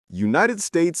United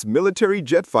States Military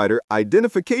Jet Fighter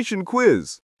Identification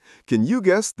Quiz. Can you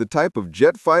guess the type of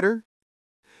jet fighter?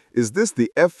 Is this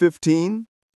the F-15,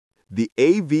 the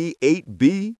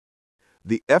AV-8B,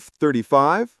 the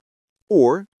F-35,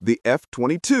 or the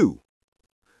F-22?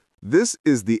 This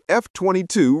is the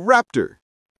F-22 Raptor.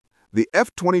 The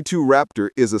F-22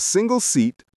 Raptor is a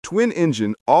single-seat,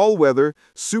 twin-engine, all-weather,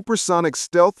 supersonic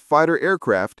stealth fighter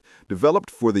aircraft developed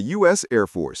for the U.S. Air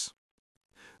Force.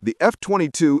 The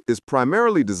F-22 is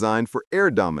primarily designed for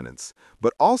air dominance,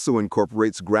 but also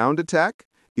incorporates ground attack,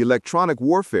 electronic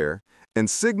warfare, and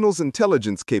signals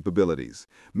intelligence capabilities,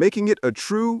 making it a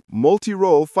true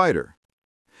multi-role fighter.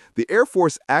 The Air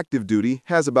Force active duty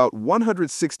has about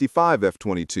 165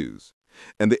 F-22s,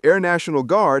 and the Air National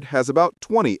Guard has about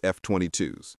 20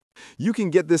 F-22s. You can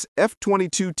get this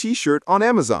F-22 t-shirt on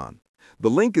Amazon.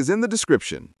 The link is in the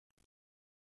description.